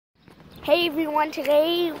Hey everyone,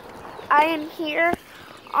 today I am here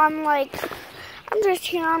on I'm just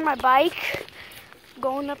here on my bike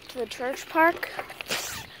going up to the church park.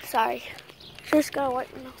 Sorry, just gotta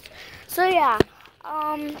wipe my nose. So yeah,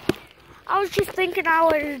 I was just thinking I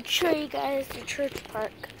would show you guys the church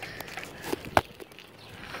park.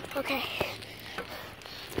 Okay.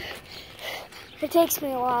 It takes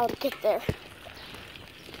me a while to get there.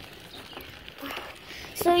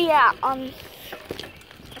 So yeah, I'm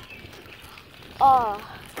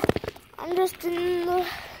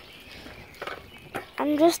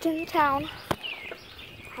just in town,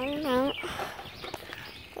 hanging out.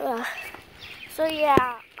 So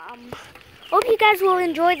yeah, hope you guys will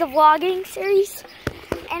enjoy the vlogging series.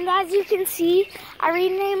 And as you can see, I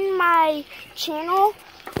renamed my channel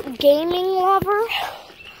Gaming Lover.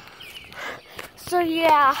 So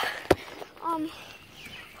yeah,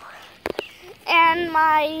 and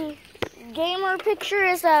my gamer picture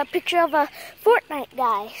is a picture of a Fortnite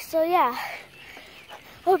guy. So yeah,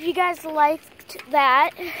 hope you guys liked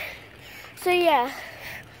that. So yeah,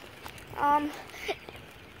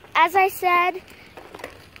 as I said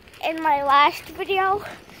in my last video,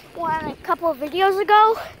 a couple of videos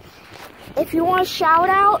ago, if you want a shout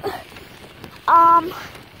out,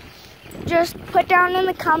 just put down in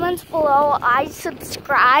the comments below, I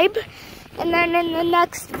subscribe, and then in the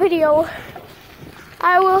next video,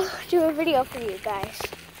 I will do a video for you guys.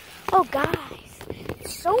 Oh guys,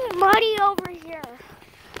 it's so muddy over here.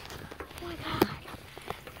 Oh my God.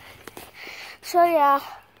 So yeah,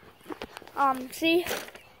 see,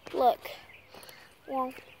 look,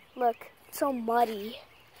 well, look, it's so muddy.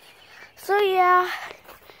 So yeah,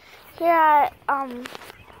 here,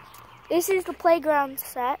 this is the playground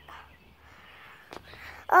set.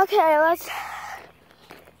 Okay, I'm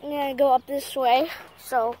gonna go up this way.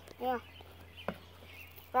 So yeah.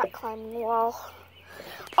 Rock climbing wall.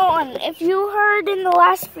 Oh, and if you heard in the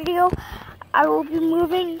last video, I will be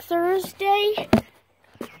moving Thursday.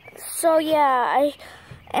 So yeah,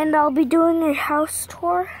 I'll be doing a house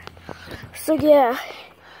tour. So yeah,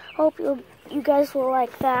 hope you guys will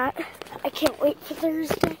like that. I can't wait for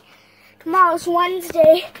Thursday. Tomorrow's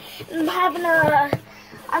Wednesday. I'm having a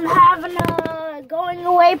going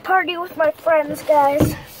away party with my friends,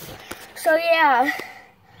 guys. So yeah.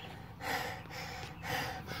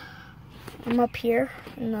 I'm up here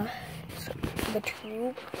in the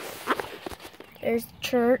tube. There's the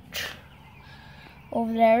church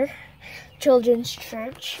over there, children's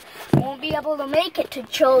church. I won't be able to make it to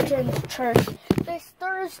children's church this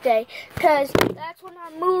Thursday because that's when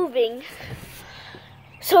I'm moving.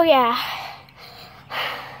 So yeah,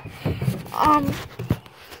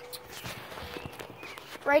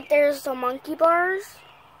 right there's the monkey bars,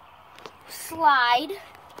 slide.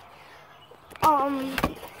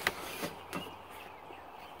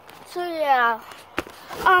 So yeah,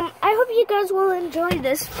 I hope you guys will enjoy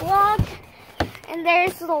this vlog. And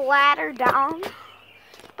there's the ladder down,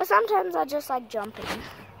 but sometimes I just like jumping.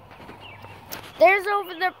 There's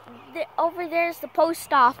over there's the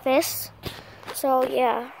post office. So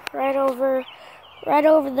yeah, right over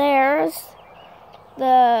there's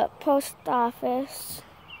the post office.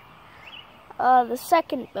 The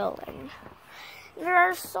second building.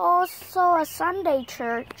 There's also a Sunday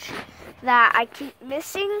church that I keep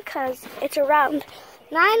missing because it's around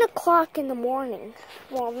 9 o'clock in the morning.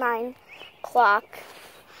 Well, 9 o'clock.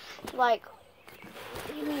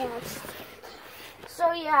 Yes.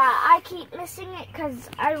 So yeah, I keep missing it because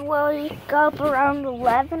I wake up around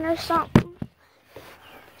 11 or something.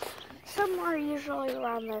 Somewhere usually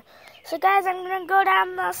around there. So guys, I'm going to go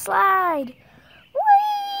down the slide.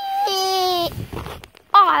 Whee!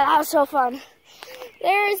 Oh, that was so fun.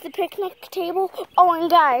 There is the picnic table. Oh, and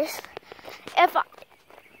guys, if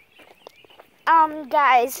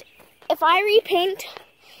I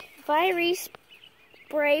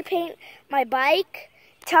respray paint my bike,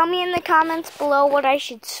 tell me in the comments below what I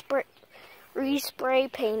should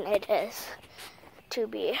respray paint it is to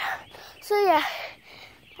be. So yeah,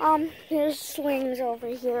 there's swings over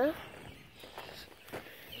here.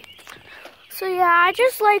 So yeah, I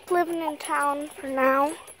just like living in town for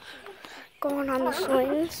now. Going on the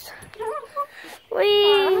swings.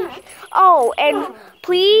 Whee! Oh, and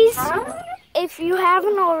please, if you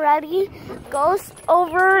haven't already, go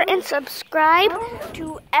over and subscribe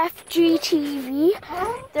to FGTV.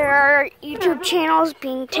 There are YouTube channels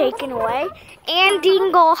being taken away, and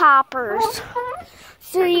Dingle Hoppers.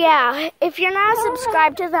 So yeah, if you're not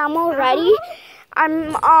subscribed to them already,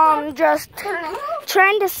 I'm just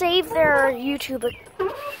trying to save their YouTube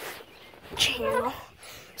channel.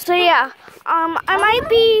 So yeah, I might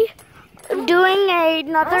be doing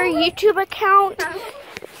another YouTube account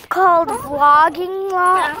called Vlogging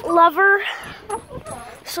Lover.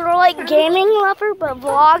 Sort of like Gaming Lover, but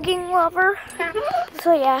Vlogging Lover.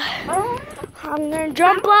 So yeah, I'm gonna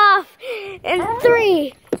jump off in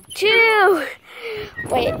 3, 2,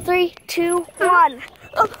 2, 1.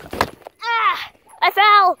 Oh, I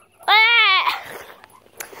fell.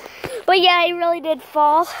 But yeah, I really did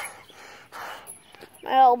fall.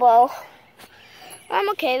 My elbow. I'm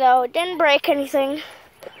okay though. It didn't break anything.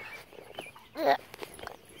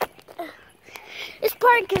 This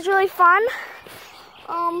park is really fun.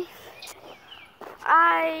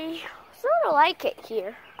 I sort of like it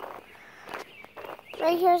here.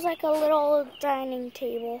 Right here's like a little dining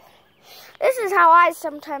table. This is how I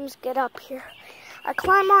sometimes get up here. I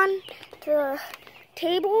climb on the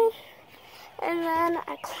table, and then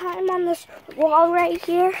I climb on this wall right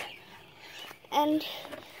here, and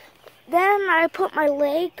then I put my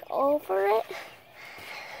leg over it.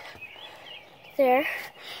 There.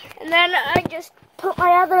 And then I just put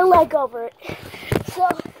my other leg over it. So,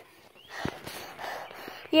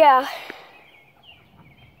 yeah.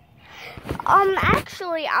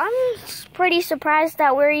 Actually, I'm pretty surprised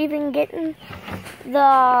that we're even getting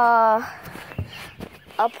the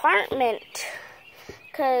apartment,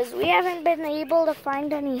 because we haven't been able to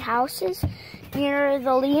find any houses near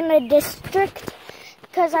the Lena district,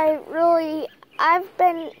 because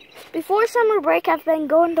before summer break, I've been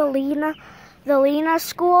going to the Lena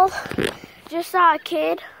school. Just saw a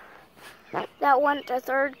kid that went to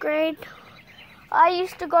 3rd grade. I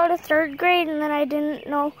used to go to 3rd grade, and then I didn't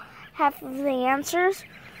know half of the answers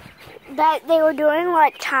that they were doing,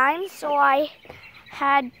 what time, so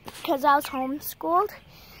because I was homeschooled,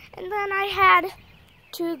 and then I had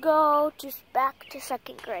to go back to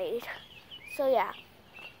 2nd grade. So yeah,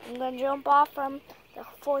 I'm gonna jump off from the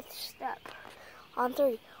 4th step on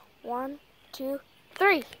 3. 1, 2,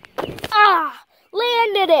 3.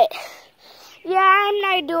 Landed it. Yeah, I'm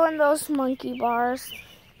not doing those monkey bars.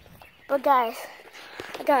 But guys,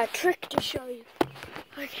 I got a trick to show you.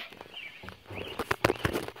 Okay.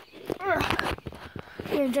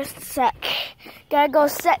 Here, just a sec. Gotta go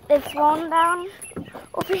set the phone down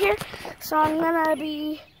over here. So I'm gonna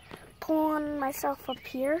be pulling myself up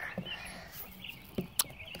here,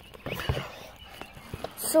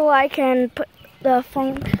 so I can put the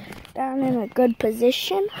phone down in a good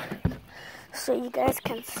position so you guys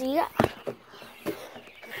can see it.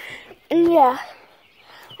 And yeah,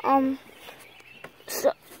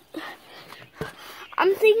 so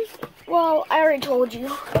I'm thinking, well, I already told you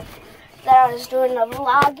that I was doing a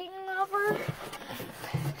vlogging over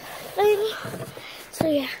thing. So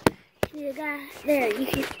yeah, you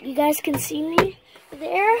guys can see me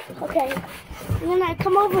there. Okay, and then I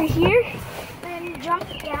come over here and jump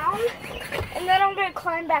down, and then I'm gonna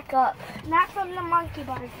climb back up. Not from the monkey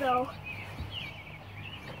bars though.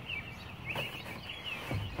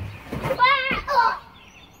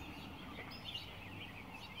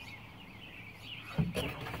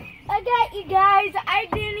 I got you guys. I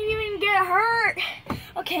didn't even get hurt.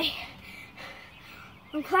 Okay,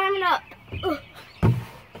 I'm climbing up.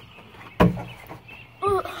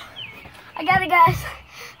 I got it, guys.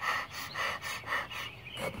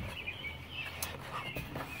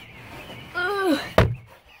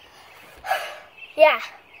 Yeah.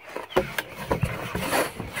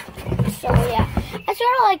 So yeah, I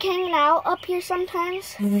sort of like hanging out up here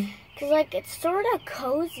sometimes, because like it's sort of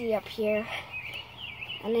cozy up here.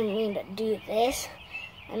 I didn't mean to do this.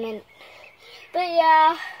 But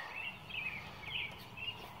yeah.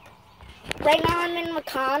 Right now I'm in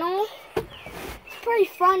McConnell. It's pretty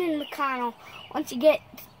fun in McConnell once you get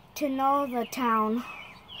to know the town.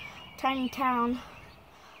 Tiny town.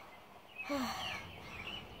 You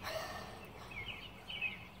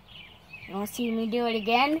want to see me do it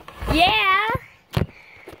again? Yeah!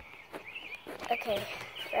 Okay,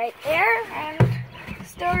 right there, and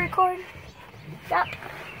still recording. Yep.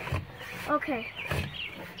 Okay.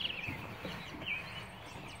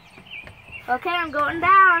 Okay, I'm going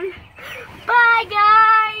down. Bye,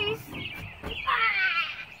 guys!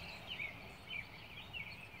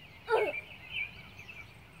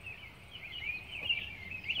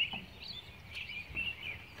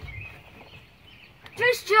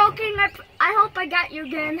 Just joking. I hope I got you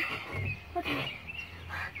again. Okay.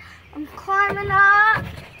 I'm climbing up.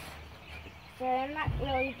 So I'm not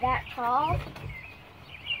really that tall.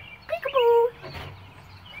 Peekaboo!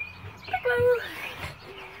 Peekaboo!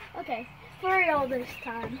 Okay, for real this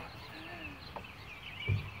time.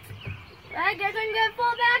 I guess I'm gonna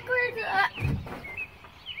fall backwards.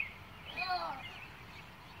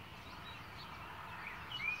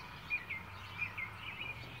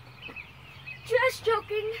 Just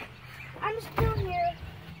joking. I'm still here.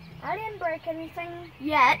 break anything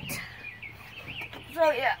yet.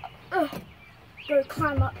 So yeah, gotta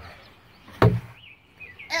climb up.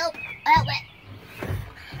 Help it.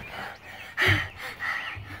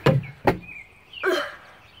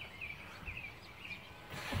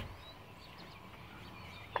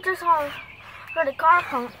 I just heard a car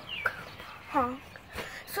honk.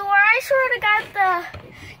 So where I sort of got the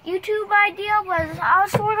YouTube idea was I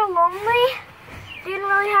was sort of lonely. Didn't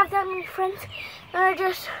really have that many friends. And I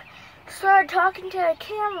just started talking to a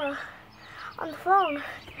camera on the phone.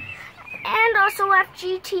 And also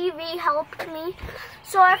FGTV helped me.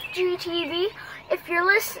 So FGTV, if you're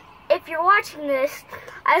watching this,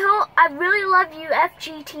 I really love you,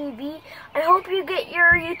 FGTV. I hope you get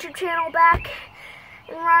your YouTube channel back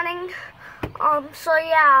and running. So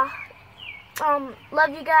yeah.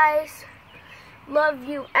 Love you guys. Love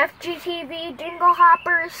you, FGTV, Dingle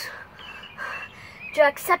Hoppers,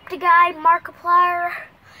 Jacksepticeye, Markiplier,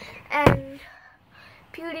 and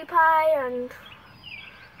PewDiePie, and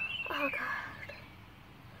oh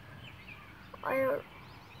god,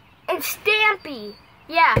 and Stampy.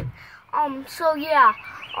 Yeah. So yeah.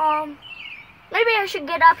 Maybe I should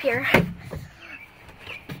get up here.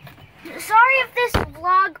 Sorry if this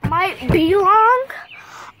vlog might be long.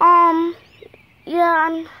 Yeah,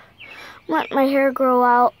 I'm letting my hair grow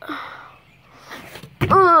out.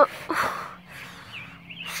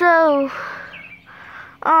 So,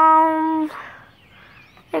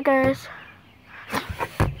 hey guys.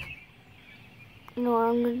 You know what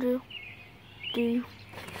I'm gonna do?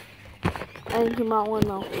 I didn't come out one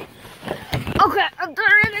though. Okay, I'm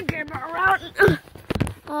turning the camera around.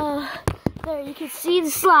 There, you can see the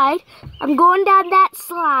slide. I'm going down that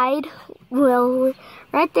slide. Well,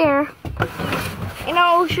 right there. And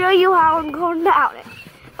I'll show you how I'm going down it.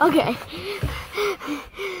 Okay.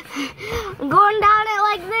 I'm going down it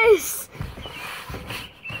like this.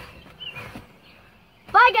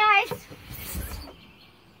 Bye, guys.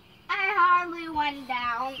 I hardly went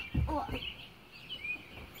down. Look.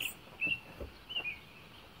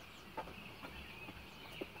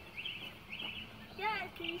 Guys,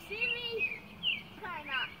 can you see me? Probably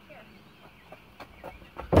not. Here.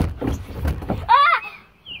 Ah!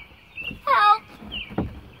 Help!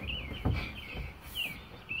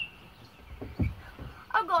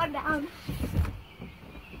 I'm going down.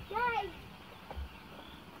 Yay!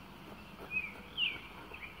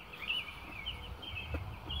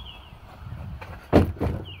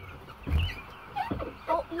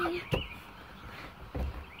 Help me.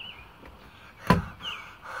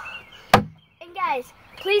 And guys,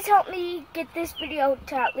 please help me get this video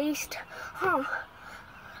to at least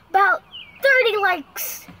about 30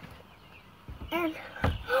 likes. And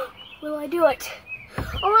will I do it?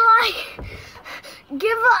 Or will I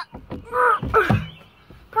give up?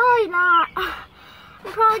 Probably not.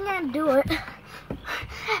 I'm probably gonna do it.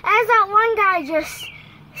 As that one guy just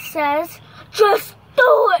says, just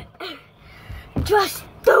do it. Just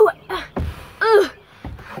do it.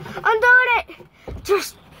 I'm doing it.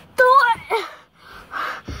 Just do it.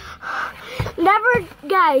 Never,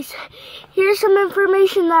 guys, here's some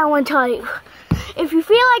information that I want to tell you. If you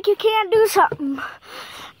feel like you can't do something,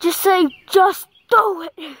 just say, just do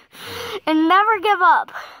it. And never give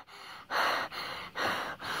up.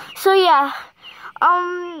 So yeah,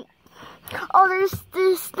 oh, there's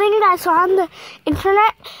this thing that I saw on the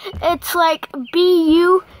internet. It's like, be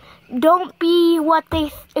you, don't be what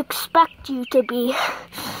they expect you to be.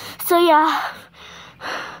 So yeah,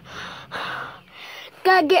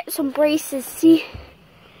 gotta get some braces, see?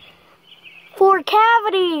 For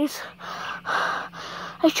cavities.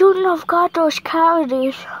 I shouldn't have got those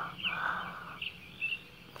cavities.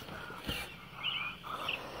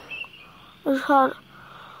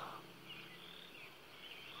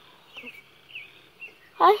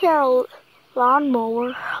 I hear a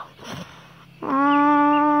lawnmower.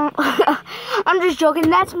 I'm just joking,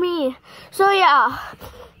 that's me. So yeah,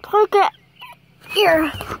 look at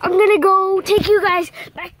here. I'm gonna go take you guys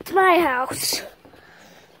back to my house.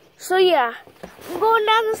 So yeah, I'm going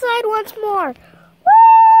down the slide once more.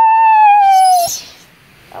 Whee!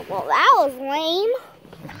 Well, that was lame.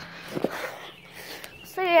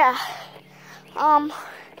 So yeah,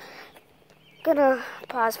 gonna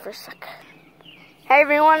pause for a second. Hey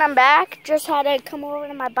everyone, I'm back. Just had to come over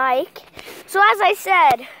to my bike. So as I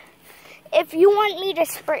said, if you want me to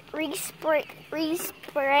respray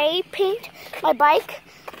paint my bike,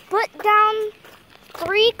 put down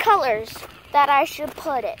 3 colors that I should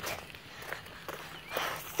put it.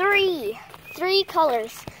 3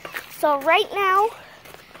 colors. So right now,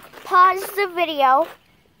 pause the video.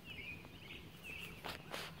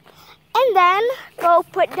 And then go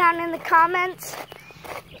put down in the comments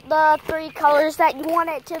the 3 colors that you want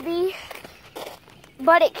it to be,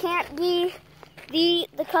 but it can't be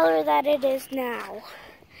the color that it is now.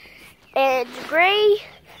 It's gray,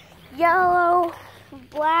 yellow,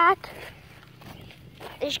 black.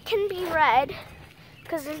 It can be red,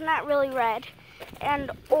 because it's not really red,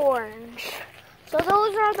 and orange. So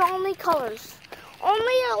those are the only colors.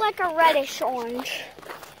 Only like a reddish orange.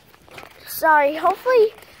 Sorry,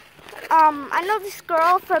 hopefully, I know this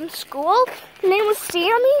girl from school. Her name was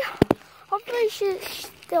Sammy. Hopefully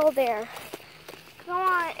she's still there. I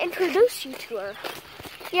want to introduce you to her.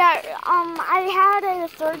 Yeah, I had a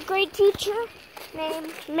 3rd grade teacher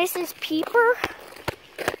named Mrs. Peeper.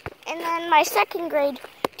 And then my 2nd grade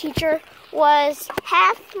teacher was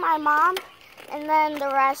half my mom, and then the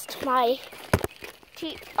rest my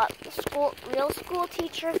real school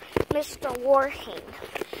teacher, Mr. Warhane.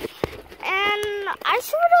 And I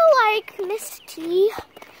sort of like Miss T.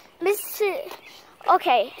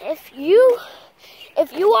 Okay, if you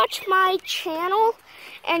watch my channel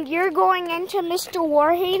and you're going into Mr.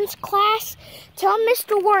 Warhane's class, tell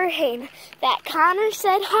Mr. Warhane that Connor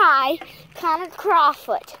said hi, Connor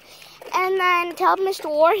Crawfoot. And then tell Mr.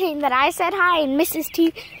 Warhane that I said hi, and Mrs.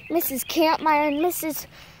 T, Mrs. Campmeyer, and Mrs.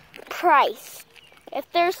 Price, if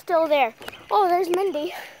they're still there. Oh, there's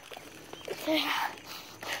Mindy.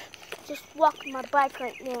 Just walking my bike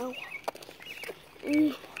right now.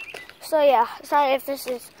 So yeah, sorry if this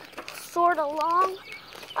is sort of long.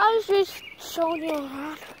 I was just showing you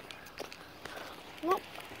around. Nope.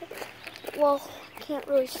 Well, can't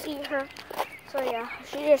really see her. So yeah,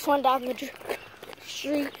 she just went down the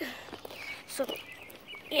street. So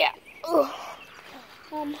yeah.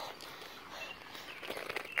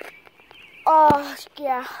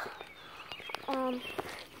 Yeah.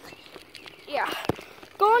 Yeah.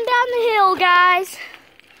 Going down the hill, guys.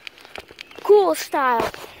 Cool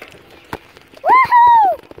style.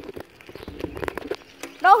 Woohoo!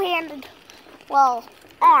 No-handed. Well,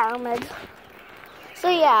 armed. So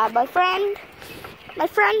yeah, my friend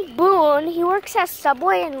Boone, he works at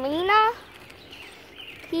Subway in Lena.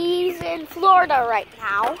 He's in Florida right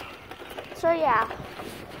now. So yeah.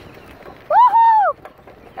 Woohoo!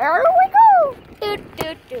 There we go!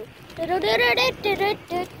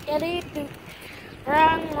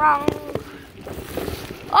 Wrong.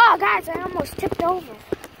 Oh, guys, I almost tipped over.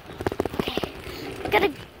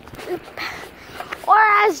 Okay, or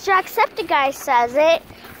as Jacksepticeye says it,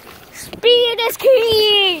 speed is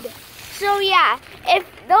key. So yeah, if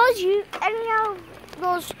any of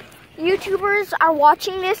those YouTubers are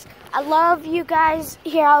watching this, I love you guys.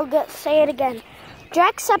 Here, I'll say it again.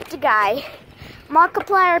 Jacksepticeye,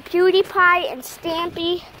 Markiplier, PewDiePie, and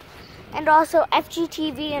Stampy, and also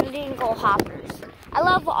FGTV and Dingle Hoppers. I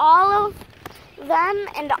love all of them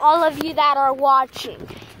and all of you that are watching.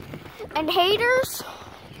 And haters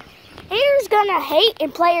gonna hate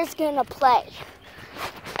and players gonna play.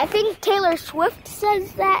 I think Taylor Swift said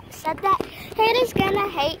that. Haters gonna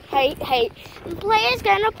hate, and players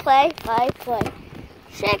gonna play.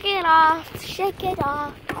 Shake it off.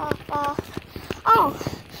 Oh,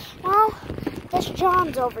 well, guess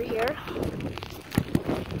John's over here.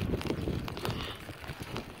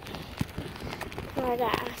 I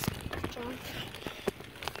gotta ask John.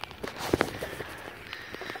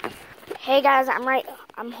 Hey guys,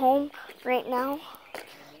 I'm home right now.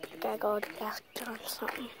 Gotta go ask John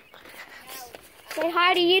something. Say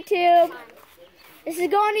hi to YouTube. This is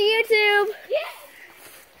going to YouTube. Yeah.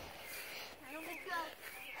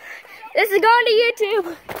 This is going to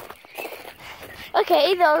YouTube.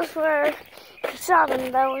 Okay, those were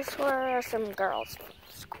some girls from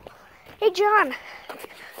school. Hey John.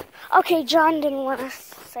 Okay, John didn't want to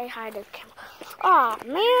say hi to Kim. Aw,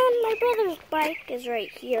 man, my brother's bike is right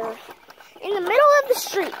here. In the middle of the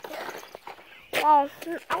street. Well,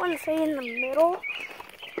 I wouldn't say in the middle.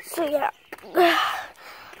 So, yeah.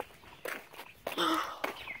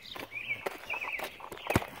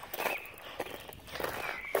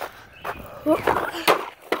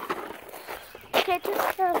 Okay,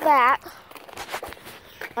 just for that.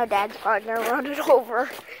 My dad's partner run it over.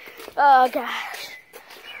 Oh, gosh.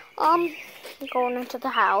 Going into the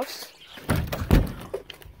house.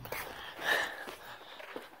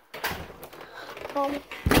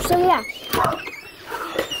 So yeah.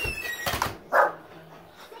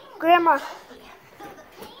 Grandma,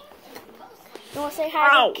 you want to say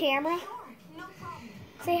hi to the camera?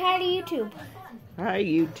 Say hi to YouTube. Hi,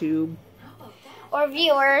 YouTube. Or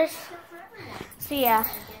viewers. So yeah.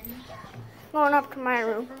 Going up to my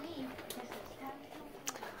room.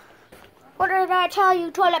 What did I tell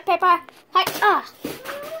you? Toilet paper? Hi.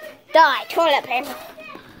 Die. Toilet paper.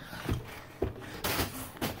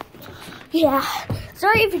 Yeah.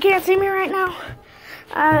 Sorry if you can't see me right now.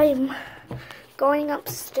 I'm going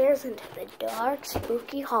upstairs into the dark,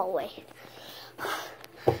 spooky hallway.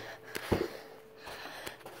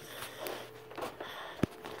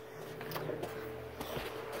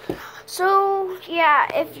 So, yeah,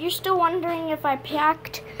 if you're still wondering if I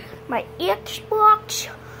packed my Xbox,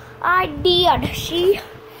 I did. See,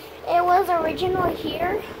 it was originally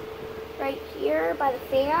here, right here by the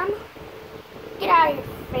fan. Get out of here,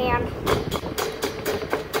 fan.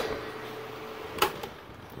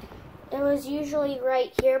 It was usually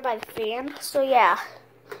right here by the fan, so yeah.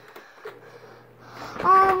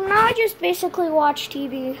 Now I just basically watch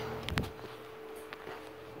TV,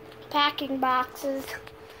 packing boxes,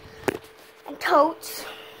 and totes.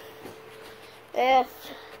 If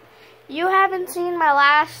you haven't seen my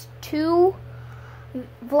last 2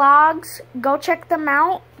 vlogs, go check them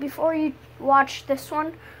out before you watch this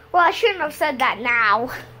one. Well, I shouldn't have said that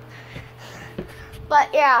now.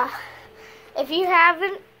 But yeah, if you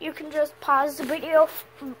haven't, you can just pause the video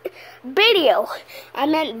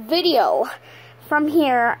from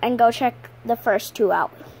here and go check the first 2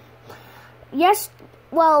 out. Yes,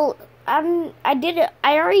 well, I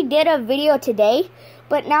already did a video today,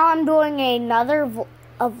 but now I'm doing another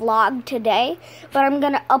vlog today, but I'm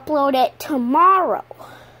gonna upload it tomorrow.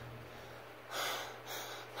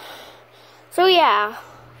 So yeah,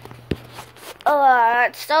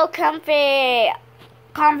 it's so comfy.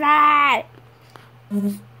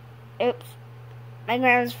 Oops, my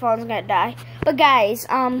grandma's phone's gonna die. But guys,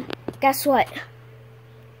 guess what?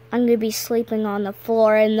 I'm gonna be sleeping on the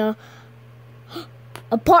floor in the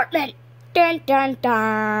apartment. Dun dun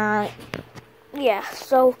dun. Yeah,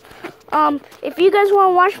 so if you guys want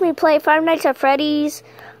to watch me play Five Nights at Freddy's,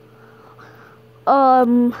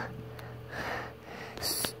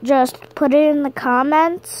 just put it in the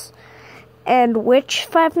comments and which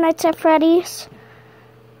Five Nights at Freddy's.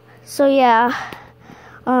 So yeah,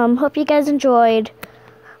 hope you guys enjoyed.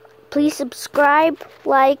 Please subscribe,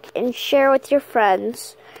 like, and share with your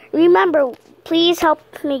friends. Remember, please help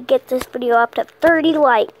me get this video up to 30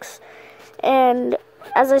 likes. And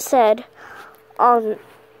as I said,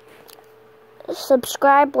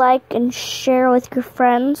 subscribe, like, and share with your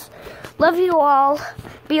friends. Love you all.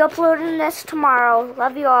 Be uploading this tomorrow.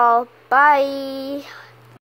 Love you all. Bye.